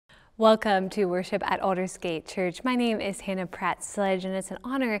Welcome to worship at Aldersgate Church. My name is Hannah Pratt-Sledge, and it's an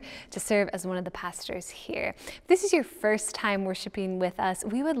honor to serve as one of the pastors here. If this is your first time worshiping with us,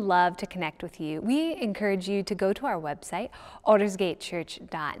 we would love to connect with you. We encourage you to go to our website,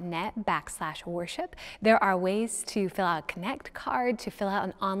 aldersgatechurch.net/worship. There are ways to fill out a connect card, to fill out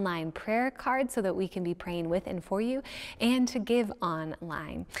an online prayer card so that we can be praying with and for you, and to give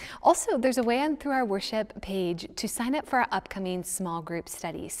online. Also, there's a way through our worship page to sign up for our upcoming small group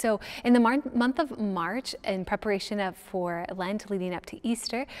study. So in the month of March, in preparation for Lent leading up to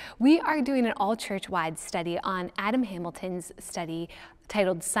Easter, we are doing an all-church-wide study on Adam Hamilton's study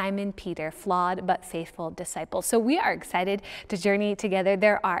titled Simon Peter, Flawed but Faithful Disciple. So we are excited to journey together.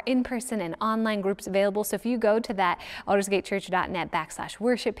 There are in-person and online groups available. So if you go to that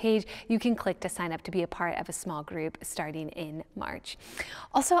aldersgatechurch.net/worship page, you can click to sign up to be a part of a small group starting in March.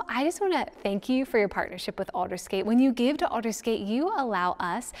 Also, I just want to thank you for your partnership with Aldersgate. When you give to Aldersgate, you allow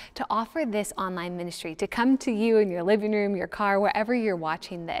us to offer this online ministry, to come to you in your living room, your car, wherever you're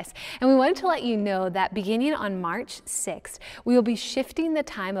watching this. And we wanted to let you know that beginning on March 6th, we will be shifting the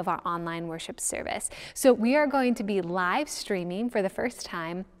time of our online worship service. So we are going to be live streaming for the first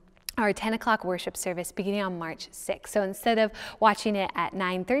time our 10 o'clock worship service beginning on March 6th. So instead of watching it at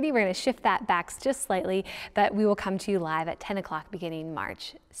 9:30, we're going to shift that back just slightly, that we will come to you live at 10 o'clock beginning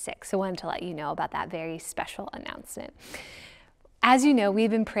March 6th. So I wanted to let you know about that very special announcement. As you know,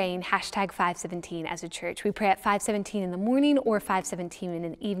 we've been praying #517 as a church. We pray at 5:17 in the morning or 5:17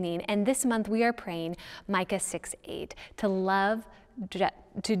 in the evening. And this month we are praying Micah 6:8,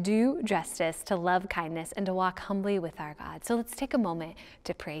 to do justice, to love kindness, and to walk humbly with our God. So let's take a moment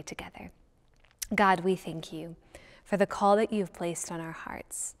to pray together. God, we thank you for the call that you've placed on our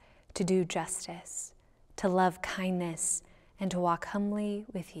hearts to do justice, to love kindness, and to walk humbly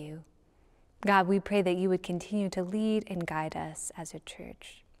with you. God, we pray that you would continue to lead and guide us as a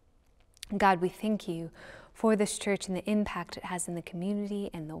church. God, we thank you for this church and the impact it has in the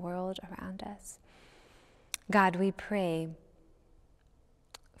community and the world around us. God, we pray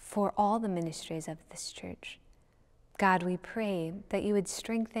for all the ministries of this church. God, we pray that you would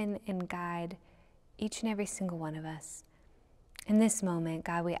strengthen and guide each and every single one of us. In this moment,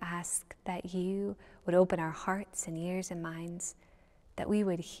 God, we ask that you would open our hearts and ears and minds, that we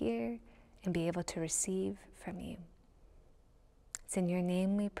would hear and be able to receive from you. It's in your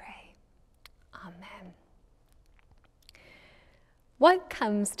name we pray. Amen. What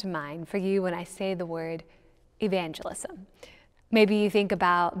comes to mind for you when I say the word evangelism? Maybe you think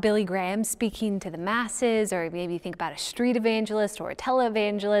about Billy Graham speaking to the masses, or maybe you think about a street evangelist or a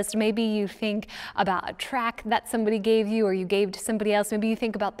televangelist. Maybe you think about a tract that somebody gave you or you gave to somebody else. Maybe you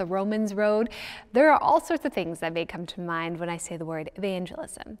think about the Romans Road. There are all sorts of things that may come to mind when I say the word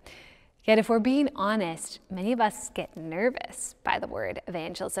evangelism. Yet if we're being honest, many of us get nervous by the word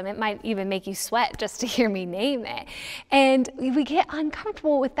evangelism. It might even make you sweat just to hear me name it. And we get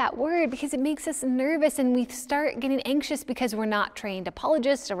uncomfortable with that word because it makes us nervous, and we start getting anxious because we're not trained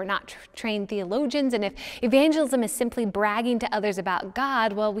apologists or we're not trained theologians. And if evangelism is simply bragging to others about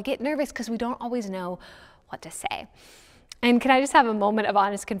God, well, we get nervous because we don't always know what to say. And can I just have a moment of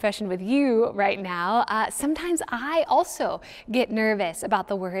honest confession with you right now? Sometimes I also get nervous about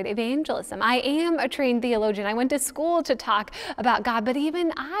the word evangelism. I am a trained theologian. I went to school to talk about God, but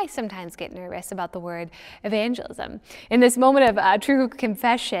even I sometimes get nervous about the word evangelism. In this moment of true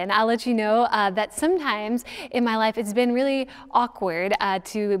confession, I'll let you know that sometimes in my life it's been really awkward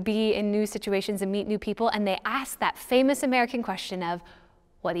to be in new situations and meet new people, and they ask that famous American question of,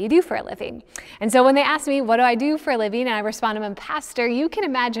 what do you do for a living? And so when they ask me, what do I do for a living? And I respond, I'm a pastor, you can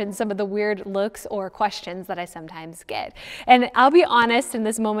imagine some of the weird looks or questions that I sometimes get. And I'll be honest in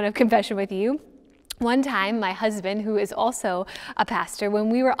this moment of confession with you. One time, my husband, who is also a pastor, when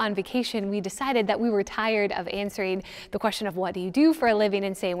we were on vacation, we decided that we were tired of answering the question of what do you do for a living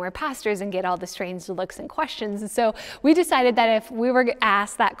and saying we're pastors and get all the strange looks and questions. And so we decided that if we were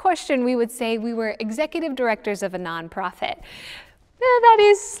asked that question, we would say we were executive directors of a nonprofit. That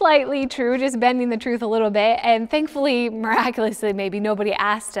is slightly true, just bending the truth a little bit. And thankfully, miraculously, maybe nobody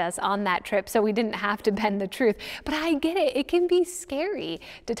asked us on that trip, so we didn't have to bend the truth. But I get it. It can be scary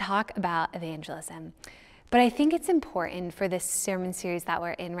to talk about evangelism. But I think it's important for this sermon series that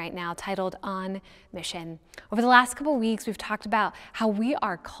we're in right now, titled On Mission. Over the last couple of weeks, we've talked about how we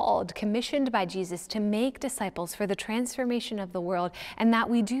are called, commissioned by Jesus to make disciples for the transformation of the world, and that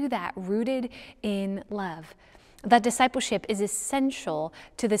we do that rooted in love. That discipleship is essential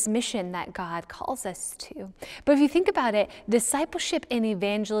to this mission that God calls us to. But if you think about it, discipleship and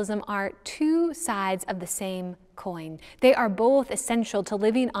evangelism are two sides of the same coin. They are both essential to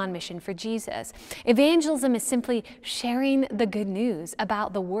living on mission for Jesus. Evangelism is simply sharing the good news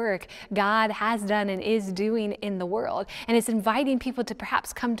about the work God has done and is doing in the world. And it's inviting people to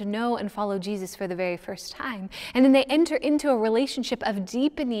perhaps come to know and follow Jesus for the very first time. And then they enter into a relationship of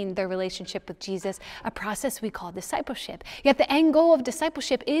deepening their relationship with Jesus, a process we call discipleship. Yet the end goal of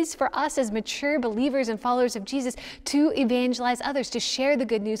discipleship is for us as mature believers and followers of Jesus to evangelize others, to share the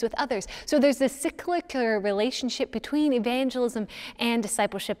good news with others. So there's this cyclical relationship between evangelism and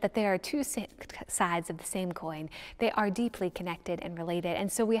discipleship, that they are two sides of the same coin. They are deeply connected and related.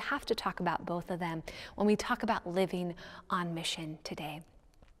 And so we have to talk about both of them when we talk about living on mission today.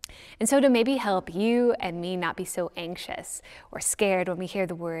 And so to maybe help you and me not be so anxious or scared when we hear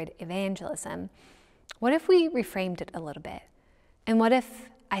the word evangelism, what if we reframed it a little bit? And what if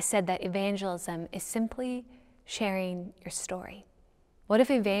I said that evangelism is simply sharing your story? What if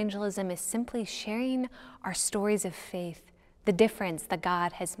evangelism is simply sharing our stories of faith, the difference that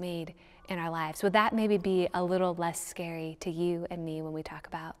God has made in our lives? Would that maybe be a little less scary to you and me when we talk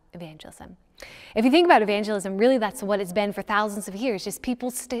about evangelism? If you think about evangelism, really that's what it's been for thousands of years, just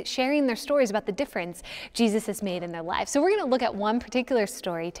people sharing their stories about the difference Jesus has made in their lives. So we're going to look at one particular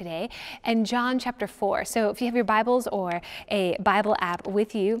story today in John chapter 4. So if you have your Bibles or a Bible app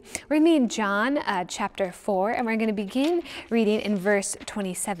with you, we're going to be in John chapter 4, and we're going to begin reading in verse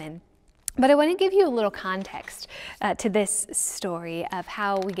 27. But I want to give you a little context to this story of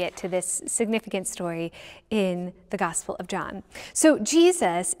how we get to this significant story in the Gospel of John. So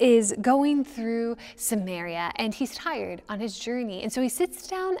Jesus is going through Samaria, and he's tired on his journey. And so he sits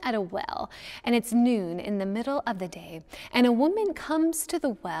down at a well, and it's noon in the middle of the day. And a woman comes to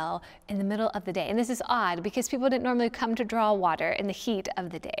the well in the middle of the day. And this is odd because people didn't normally come to draw water in the heat of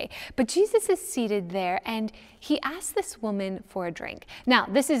the day. But Jesus is seated there, and he asks this woman for a drink. Now,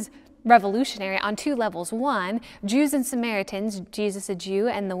 this is revolutionary on two levels. One, Jews and Samaritans, Jesus a Jew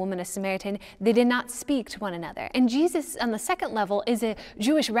and the woman a Samaritan, they did not speak to one another. And Jesus on the second level is a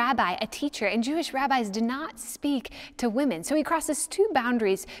Jewish rabbi, a teacher, and Jewish rabbis did not speak to women. So he crosses two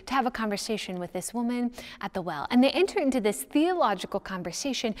boundaries to have a conversation with this woman at the well. And they enter into this theological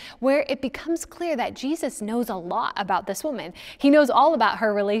conversation where it becomes clear that Jesus knows a lot about this woman. He knows all about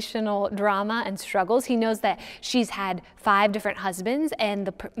her relational drama and struggles. He knows that she's had 5 different husbands, and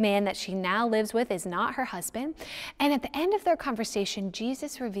the man that she now lives with is not her husband. And at the end of their conversation,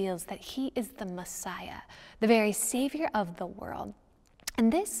 Jesus reveals that he is the Messiah, the very Savior of the world.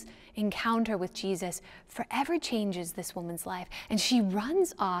 And this encounter with Jesus forever changes this woman's life. And she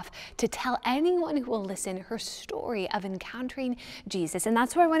runs off to tell anyone who will listen her story of encountering Jesus. And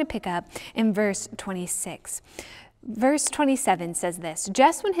that's where I want to pick up in verse 26. Verse 27 says this: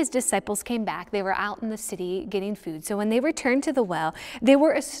 just when his disciples came back, they were out in the city getting food. So when they returned to the well, they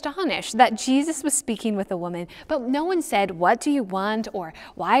were astonished that Jesus was speaking with a woman. But no one said, "What do you want?" or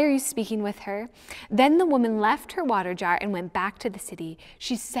 "Why are you speaking with her?" Then the woman left her water jar and went back to the city.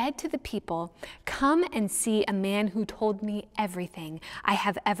 She said to the people, "Come and see a man who told me everything I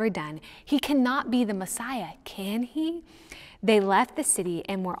have ever done. He cannot be the Messiah, can he?" They left the city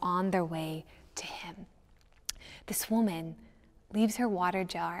and were on their way to him. This woman leaves her water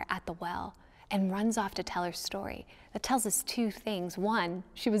jar at the well and runs off to tell her story. That tells us 2 things. 1,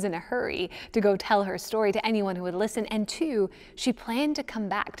 she was in a hurry to go tell her story to anyone who would listen. And 2, she planned to come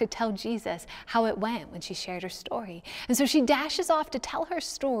back to tell Jesus how it went when she shared her story. And so she dashes off to tell her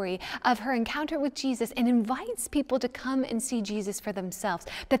story of her encounter with Jesus and invites people to come and see Jesus for themselves,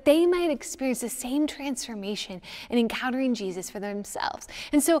 that they might experience the same transformation in encountering Jesus for themselves.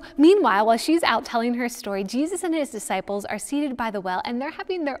 And so meanwhile, while she's out telling her story, Jesus and his disciples are seated by the well, and they're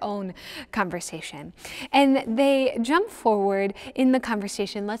having their own conversation. And they jump forward in the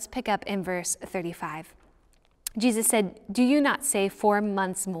conversation. Let's pick up in verse 35. Jesus said, "Do you not say 4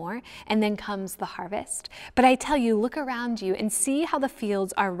 months more, and then comes the harvest? But I tell you, look around you and see how the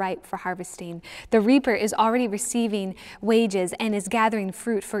fields are ripe for harvesting. The reaper is already receiving wages and is gathering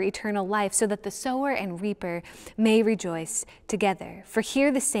fruit for eternal life, so that the sower and reaper may rejoice together. For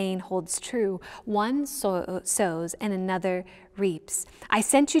here the saying holds true, one sows and another reaps. I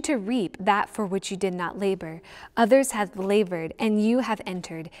sent you to reap that for which you did not labor. Others have labored, and you have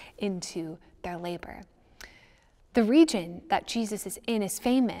entered into their labor." The region that Jesus is in is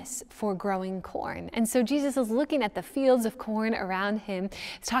famous for growing corn. And so Jesus is looking at the fields of corn around him.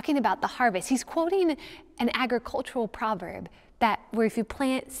 He's talking about the harvest. He's quoting an agricultural proverb that where if you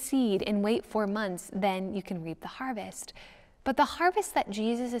plant seed and wait 4 months, then you can reap the harvest. But the harvest that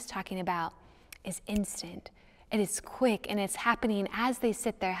Jesus is talking about is instant. It is quick, and it's happening as they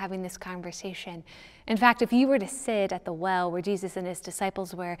sit there having this conversation. In fact, if you were to sit at the well where Jesus and his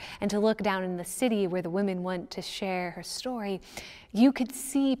disciples were, and to look down in the city where the woman went to share her story, you could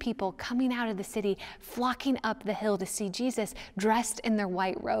see people coming out of the city, flocking up the hill to see Jesus dressed in their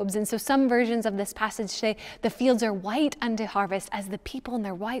white robes. And so some versions of this passage say the fields are white unto harvest, as the people in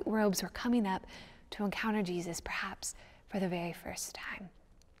their white robes were coming up to encounter Jesus, perhaps for the very first time.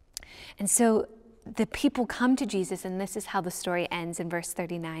 And so the people come to Jesus, and this is how the story ends in verse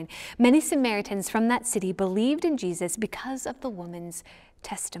 39. Many Samaritans from that city believed in Jesus because of the woman's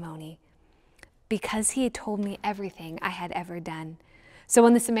testimony, because he had told me everything I had ever done. So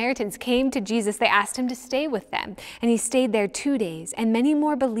when the Samaritans came to Jesus, they asked him to stay with them, and he stayed there 2 days, and many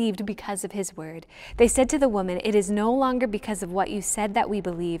more believed because of his word. They said to the woman, "It is no longer because of what you said that we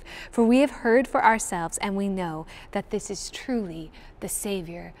believe, for we have heard for ourselves, and we know that this is truly the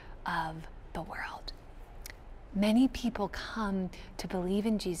Savior of the world." Many people come to believe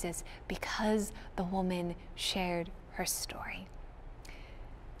in Jesus because the woman shared her story.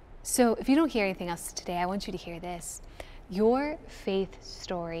 So if you don't hear anything else today, I want you to hear this. Your faith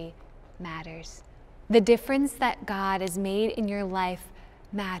story matters. The difference that God has made in your life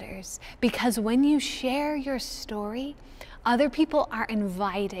matters, because when you share your story, other people are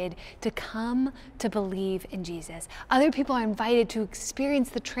invited to come to believe in Jesus. Other people are invited to experience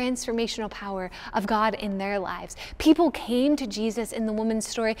the transformational power of God in their lives. People came to Jesus in the woman's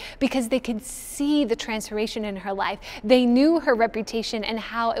story because they could see the transformation in her life. They knew her reputation and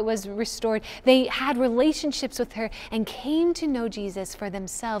how it was restored. They had relationships with her and came to know Jesus for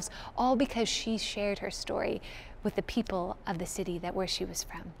themselves, all because she shared her story with the people of the city where she was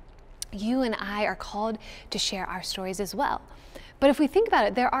from. You and I are called to share our stories as well. But if we think about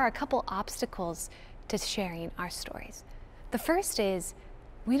it, there are a couple obstacles to sharing our stories. The first is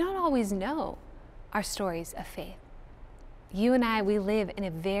we don't always know our stories of faith. You and I, we live in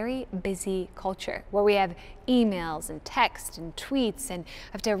a very busy culture where we have emails and texts and tweets, and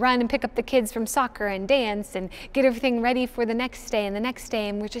have to run and pick up the kids from soccer and dance and get everything ready for the next day and the next day.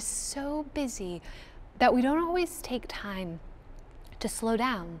 And we're just so busy that we don't always take time to slow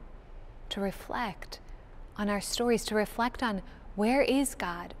down, to reflect on our stories, to reflect on where is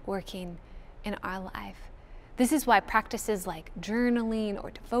God working in our life. This is why practices like journaling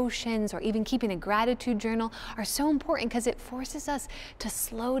or devotions or even keeping a gratitude journal are so important, because it forces us to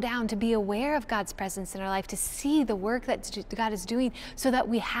slow down, to be aware of God's presence in our life, to see the work that God is doing so that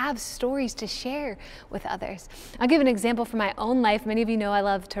we have stories to share with others. I'll give an example from my own life. Many of you know I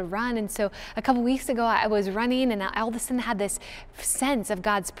love to run, and so a couple weeks ago I was running, and I all of a sudden had this sense of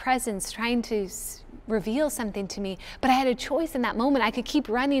God's presence trying to reveal something to me, but I had a choice in that moment. I could keep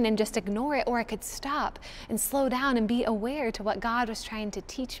running and just ignore it, or I could stop and slow down and be aware to what God was trying to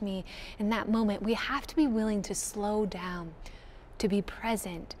teach me in that moment. We have to be willing to slow down, to be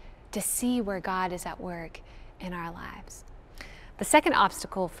present, to see where God is at work in our lives. The second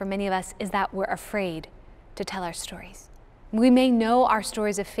obstacle for many of us is that we're afraid to tell our stories. We may know our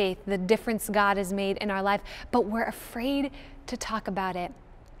stories of faith, the difference God has made in our life, but we're afraid to talk about it.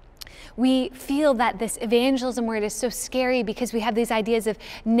 We feel that this evangelism word is so scary because we have these ideas of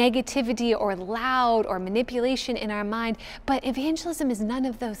negativity or loud or manipulation in our mind, but evangelism is none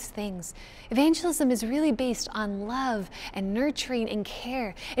of those things. Evangelism is really based on love and nurturing and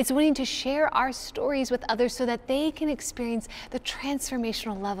care. It's wanting to share our stories with others so that they can experience the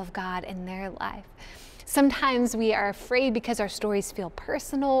transformational love of God in their life. Sometimes we are afraid because our stories feel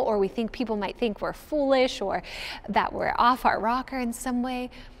personal, or we think people might think we're foolish or that we're off our rocker in some way.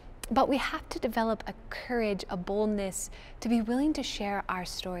 But we have to develop a courage, a boldness to be willing to share our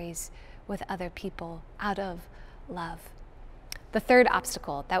stories with other people out of love. The third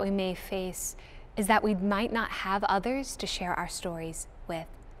obstacle that we may face is that we might not have others to share our stories with.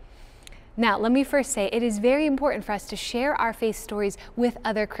 Now, let me first say, it is very important for us to share our faith stories with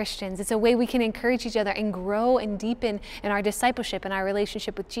other Christians. It's a way we can encourage each other and grow and deepen in our discipleship and our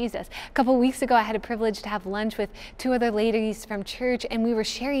relationship with Jesus. A couple weeks ago, I had a privilege to have lunch with two other ladies from church, and we were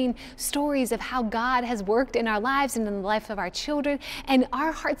sharing stories of how God has worked in our lives and in the life of our children, and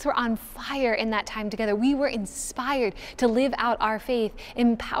our hearts were on fire in that time together. We were inspired to live out our faith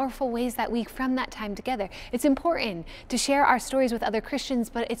in powerful ways that week from that time together. It's important to share our stories with other Christians,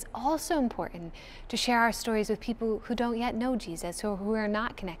 but it's also important to share our stories with people who don't yet know Jesus or who are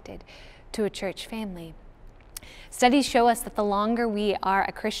not connected to a church family. Studies show us that the longer we are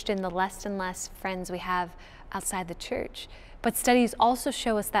a Christian, the less and less friends we have outside the church. But studies also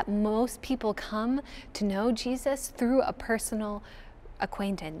show us that most people come to know Jesus through a personal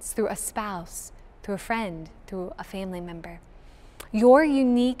acquaintance, through a spouse, through a friend, through a family member. Your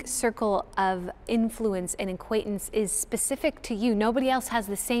unique circle of influence and acquaintance is specific to you. Nobody else has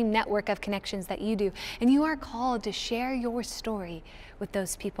the same network of connections that you do. And you are called to share your story with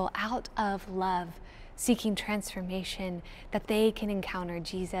those people out of love, seeking transformation, that they can encounter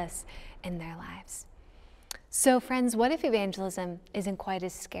Jesus in their lives. So friends, what if evangelism isn't quite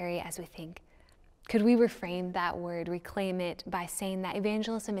as scary as we think? Could we reframe that word, reclaim it by saying that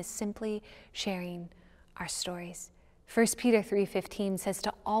evangelism is simply sharing our stories? 1 Peter 3:15 says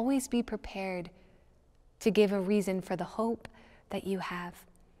to always be prepared to give a reason for the hope that you have.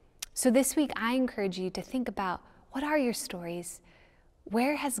 So this week, I encourage you to think about, what are your stories?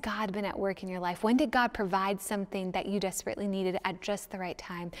 Where has God been at work in your life? When did God provide something that you desperately needed at just the right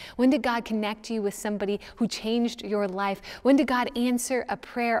time? When did God connect you with somebody who changed your life? When did God answer a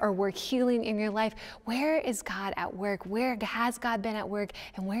prayer or work healing in your life? Where is God at work? Where has God been at work?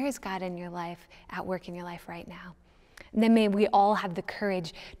 And where is God in your life, at work in your life right now? And then may we all have the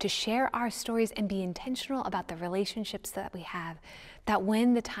courage to share our stories and be intentional about the relationships that we have, that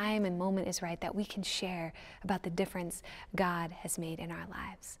when the time and moment is right, that we can share about the difference God has made in our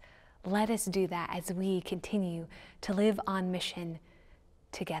lives. Let us do that as we continue to live on mission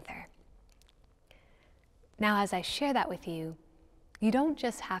together. Now, as I share that with you, you don't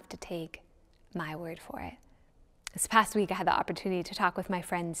just have to take my word for it. This past week, I had the opportunity to talk with my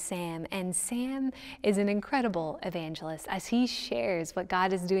friend Sam, and Sam is an incredible evangelist as he shares what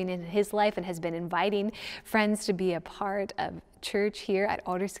God is doing in his life and has been inviting friends to be a part of church here at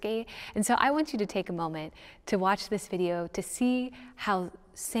Aldersgate. And so I want you to take a moment to watch this video to see how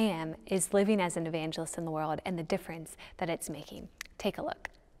Sam is living as an evangelist in the world and the difference that it's making. Take a look.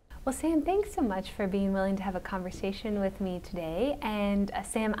 Well, Sam, thanks so much for being willing to have a conversation with me today. And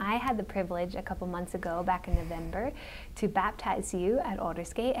Sam, I had the privilege a couple months ago, back in November, to baptize you at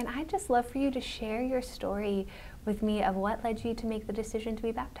Aldersgate. And I'd just love for you to share your story with me of what led you to make the decision to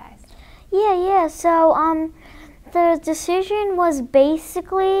be baptized. Yeah. So, the decision was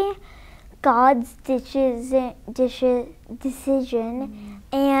basically God's decision,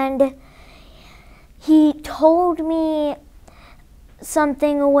 and He told me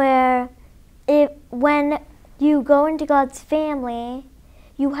something where when you go into God's family,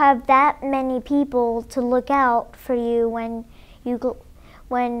 you have that many people to look out for you when you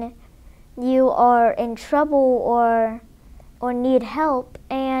are in trouble or need help,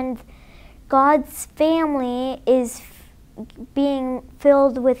 and God's family is being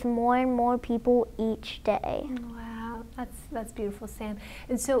filled with more and more people each day. Wow, that's beautiful, Sam.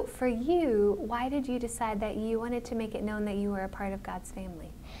 And so for you, why did you decide that you wanted to make it known that you were a part of God's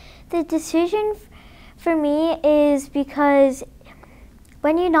family? The decision for me is because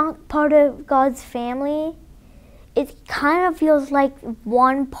when you're not part of God's family, it kind of feels like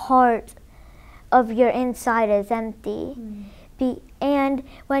one part of your inside is empty. And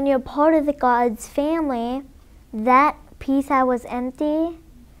when you're part of God's family, that piece that was empty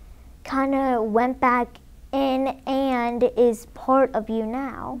kind of went back in and is part of you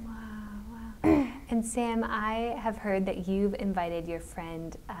now. Wow. And Sam, I have heard that you've invited your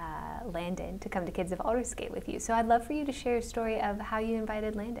friend Landon to come to Kids of Aldersgate with you. So I'd love for you to share a story of how you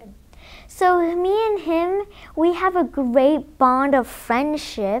invited Landon. So me and him, we have a great bond of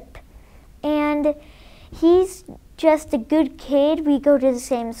friendship, and he's just a good kid. We go to the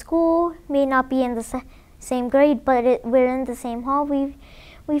same school, may not be in the same grade, but we're in the same hall. We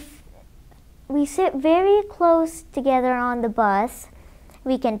sit very close together on the bus.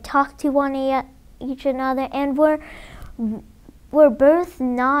 We can talk to each another, and we're both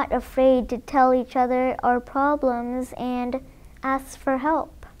not afraid to tell each other our problems and ask for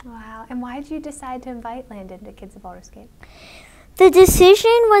help. Wow. And why did you decide to invite Landon to Kids of Aldersgate? The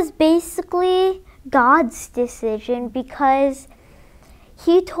decision was basically God's decision, because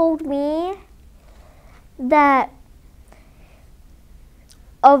He told me that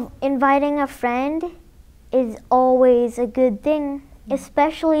of inviting a friend is always a good thing,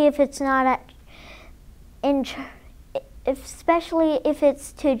 especially if it's not especially if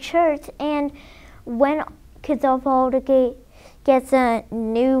it's to church. And when Kids of Aldersgate gets a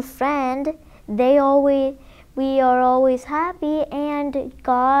new friend, we are always happy, and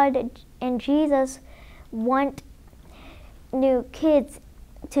God and Jesus want new kids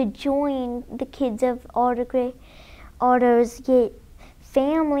to join the Kids of Aldersgate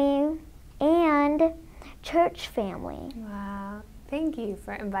family and church family. Wow. Thank you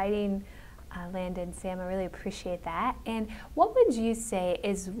for inviting Landon, Sam. I really appreciate that. And what would you say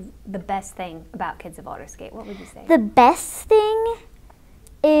is the best thing about Kids of Aldersgate? What would you say? The best thing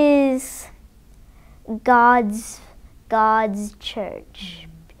is God's church.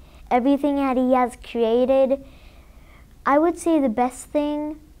 Everything that He has created I would say the best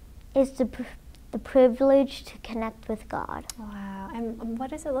thing is the privilege to connect with God. Wow. And what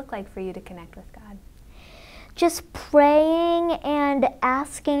does it look like for you to connect with God? Just praying and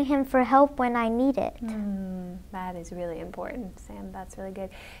asking Him for help when I need it. That is really important, Sam. That's really good.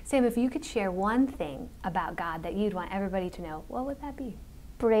 Sam, if you could share one thing about God that you'd want everybody to know, what would that be?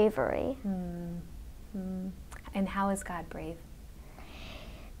 Bravery. And how is God brave?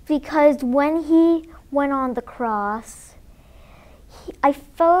 Because when He went on the cross, I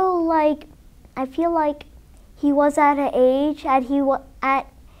feel like He was at an age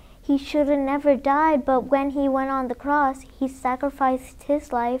he should have never died, but when He went on the cross, He sacrificed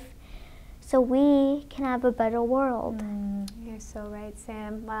His life so we can have a better world. You're so right,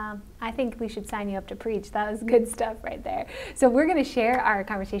 Sam. Wow. I think we should sign you up to preach. That was good stuff right there. So we're going to share our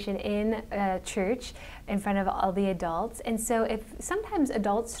conversation in church in front of all the adults. And so if sometimes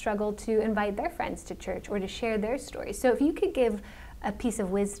adults struggle to invite their friends to church or to share their stories. So if you could give a piece of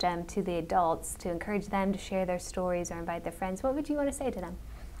wisdom to the adults to encourage them to share their stories or invite their friends, what would you want to say to them?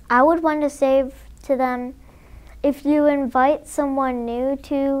 I would want to say to them, if you invite someone new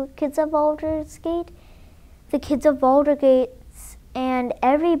to Kids of Aldersgate, the Kids of Aldersgate and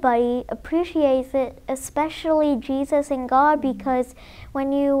everybody appreciates it, especially Jesus and God, because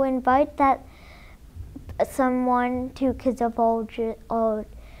when you invite someone to Kids of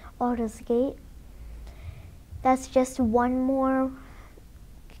Aldersgate, that's just one more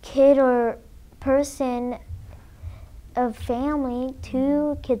kid or person of family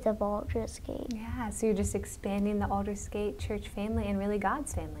to Kids of Aldersgate. Yeah, so you're just expanding the Aldersgate church family and really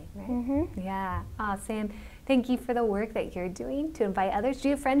God's family, right? Yeah. Sam, thank you for the work that you're doing to invite others. Do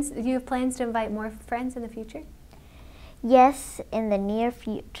you have friends? Do you have plans to invite more friends in the future? Yes, in the near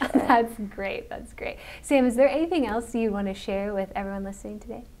future. That's great. That's great. Sam, is there anything else you want to share with everyone listening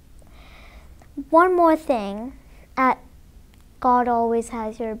today? One more thing. God always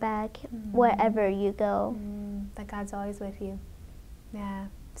has your back wherever you go. That God's always with you. Yeah.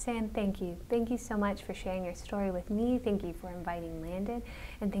 Sam, thank you. Thank you so much for sharing your story with me. Thank you for inviting Landon.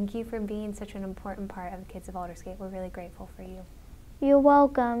 And thank you for being such an important part of the Kids of Aldersgate. We're really grateful for you. You're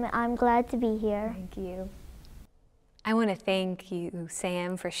welcome. I'm glad to be here. Thank you. I want to thank you,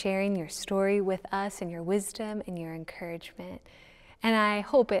 Sam, for sharing your story with us and your wisdom and your encouragement. And I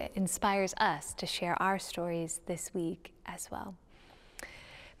hope it inspires us to share our stories this week as well.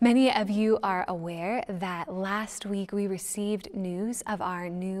 Many of you are aware that last week we received news of our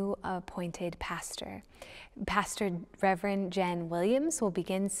new appointed pastor. Pastor Reverend Jen Williams will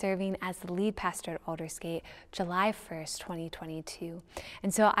begin serving as the lead pastor at Aldersgate July 1st, 2022.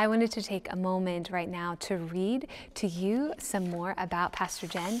 And so I wanted to take a moment right now to read to you some more about Pastor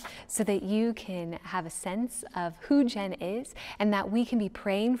Jen so that you can have a sense of who Jen is and that we can be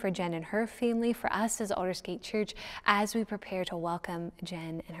praying for Jen and her family, for us as Aldersgate Church, as we prepare to welcome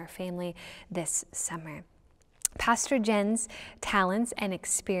Jen and her family this summer. Pastor Jen's talents and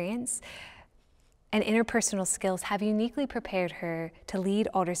experience and interpersonal skills have uniquely prepared her to lead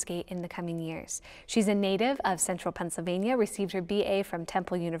Aldersgate in the coming years. She's a native of Central Pennsylvania, received her BA from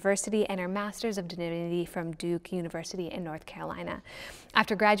Temple University and her Master's of Divinity from Duke University in North Carolina.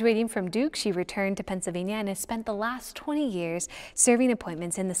 After graduating from Duke, she returned to Pennsylvania and has spent the last 20 years serving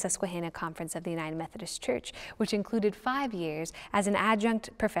appointments in the Susquehanna Conference of the United Methodist Church, which included 5 years as an adjunct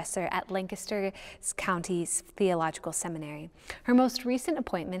professor at Lancaster County's Theological Seminary. Her most recent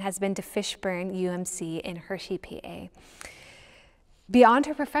appointment has been to Fishburne UMC in Hershey, PA. Beyond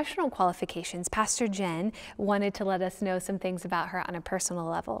her professional qualifications, Pastor Jen wanted to let us know some things about her on a personal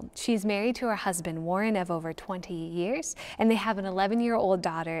level. She's married to her husband, Warren, of over 20 years, and they have an 11-year-old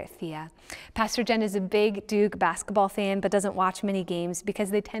daughter, Thea. Pastor Jen is a big Duke basketball fan, but doesn't watch many games because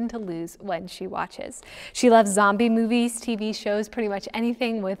they tend to lose when she watches. She loves zombie movies, TV shows, pretty much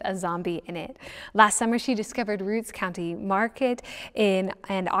anything with a zombie in it. Last summer, she discovered Roots County Market and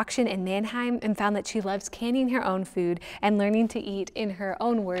auction in Manheim and found that she loves canning her own food and learning to eat, in her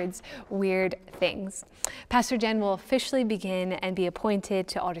own words, weird things. Pastor Jen will officially begin and be appointed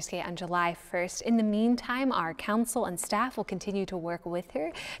to Aldersgate on July 1st. In the meantime, our council and staff will continue to work with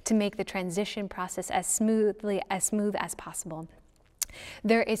her to make the transition process as smooth as possible.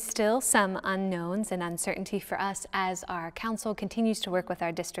 There is still some unknowns and uncertainty for us as our council continues to work with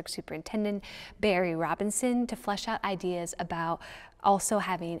our district superintendent, Barry Robinson, to flesh out ideas about also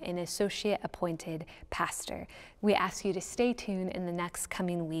having an associate appointed pastor. We ask you to stay tuned in the next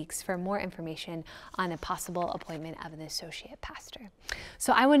coming weeks for more information on a possible appointment of an associate pastor.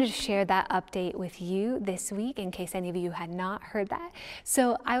 So I wanted to share that update with you this week in case any of you had not heard that.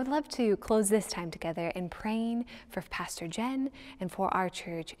 So I would love to close this time together in praying for Pastor Jen and for our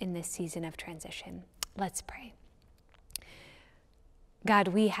church in this season of transition. Let's pray. God,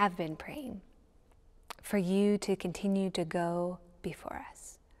 we have been praying for you to continue to go before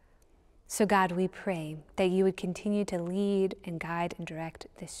us. So God, we pray that you would continue to lead and guide and direct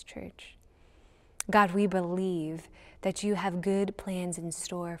this church. God, we believe that you have good plans in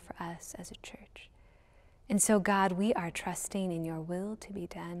store for us as a church. And so God, we are trusting in your will to be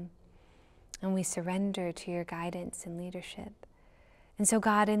done, and we surrender to your guidance and leadership. And so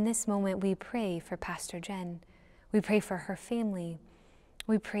God, in this moment, we pray for Pastor Jen. We pray for her family.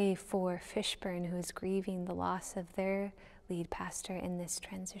 We pray for Fishburne, who is grieving the loss of their lead pastor in this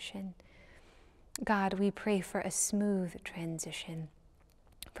transition. God, we pray for a smooth transition,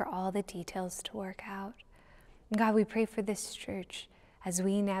 for all the details to work out. God, we pray for this church as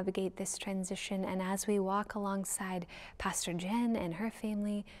we navigate this transition and as we walk alongside Pastor Jen and her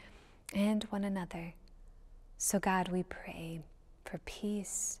family and one another. So God, we pray for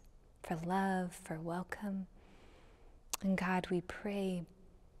peace, for love, for welcome. And God, we pray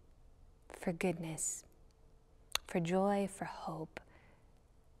for goodness, for joy, for hope.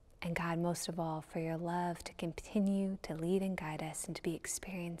 And God, most of all, for your love to continue to lead and guide us and to be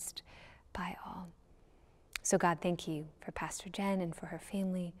experienced by all. So God, thank you for Pastor Jen and for her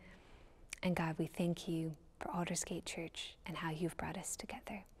family. And God, we thank you for Aldersgate Church and how you've brought us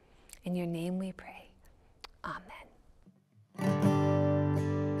together. In your name we pray. Amen.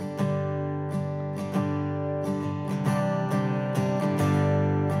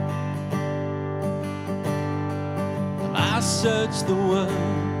 I searched the world,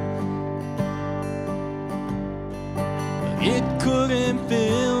 but it couldn't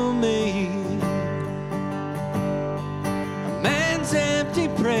fill me. A man's empty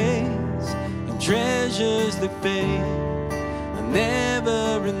praise and treasures that fade are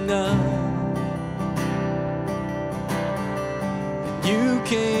never enough. And you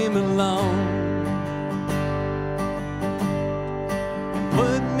came along and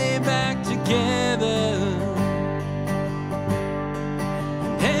put me back together.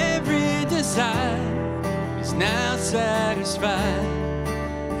 Is now satisfied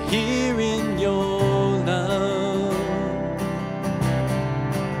here in your love.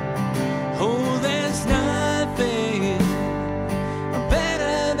 Oh, there's nothing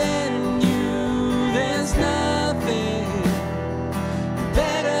better than you. There's nothing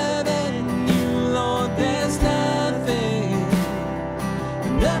better than you, Lord. There's nothing,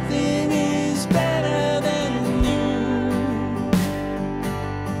 nothing is better than you.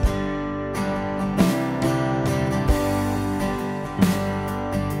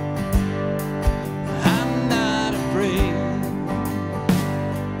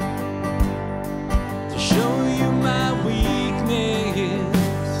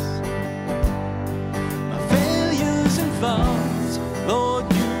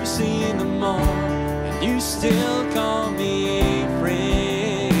 You still call me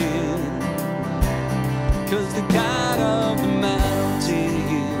friend, 'cause the God of the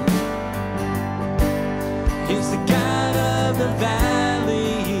mountain is the God of the valley.